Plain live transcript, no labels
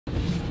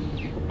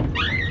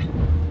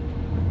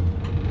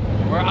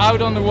We're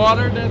out on the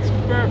water, that's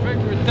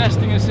perfect. We're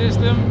testing a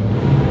system.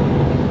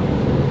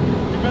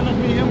 Je bent nog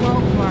niet helemaal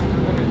opgemaakt.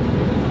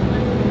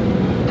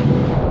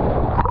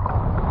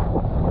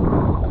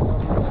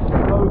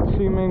 Boats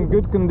seem in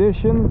good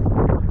condition.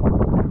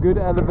 Good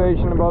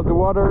elevation above the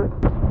water.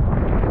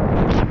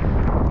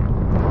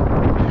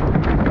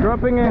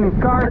 Dropping in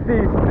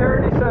Carty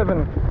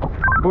 37.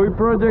 Buoy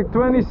project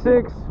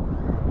 26.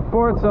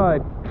 Port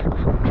side.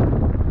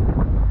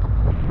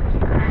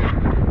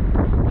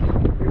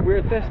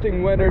 We're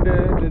testing whether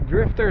the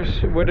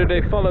drifters, whether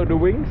they follow the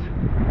wings.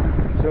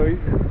 So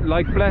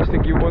like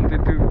plastic, you want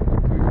it to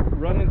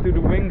run into the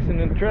wings and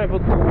then travel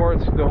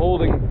towards the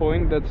holding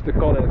point, that's the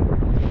cod end.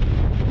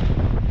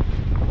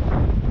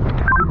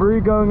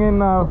 Debris going in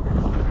now.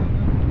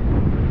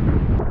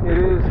 It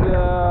is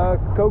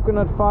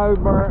coconut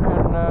fiber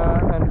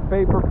and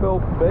paper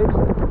pulp based,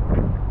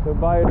 so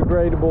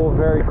biodegradable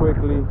very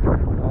quickly,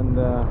 and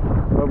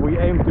but we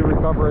aim to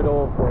recover it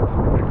all, of course.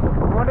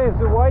 What is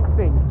the white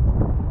thing?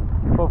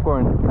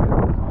 Popcorn.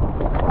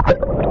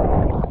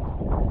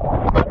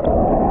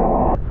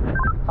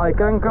 I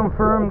can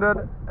confirm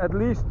that at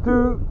least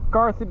 2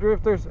 Carthy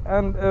drifters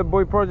and a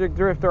buoy project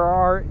drifter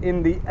are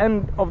in the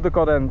end of the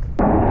cod end.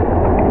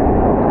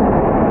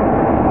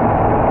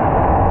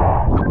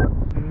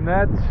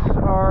 Nets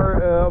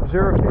are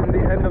observed in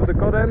the end of the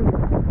cod end.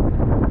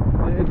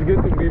 It's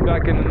good to be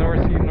back in the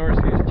North Sea. North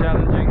Sea is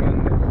challenging,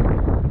 and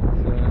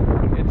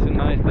it's a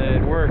nice day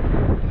at work.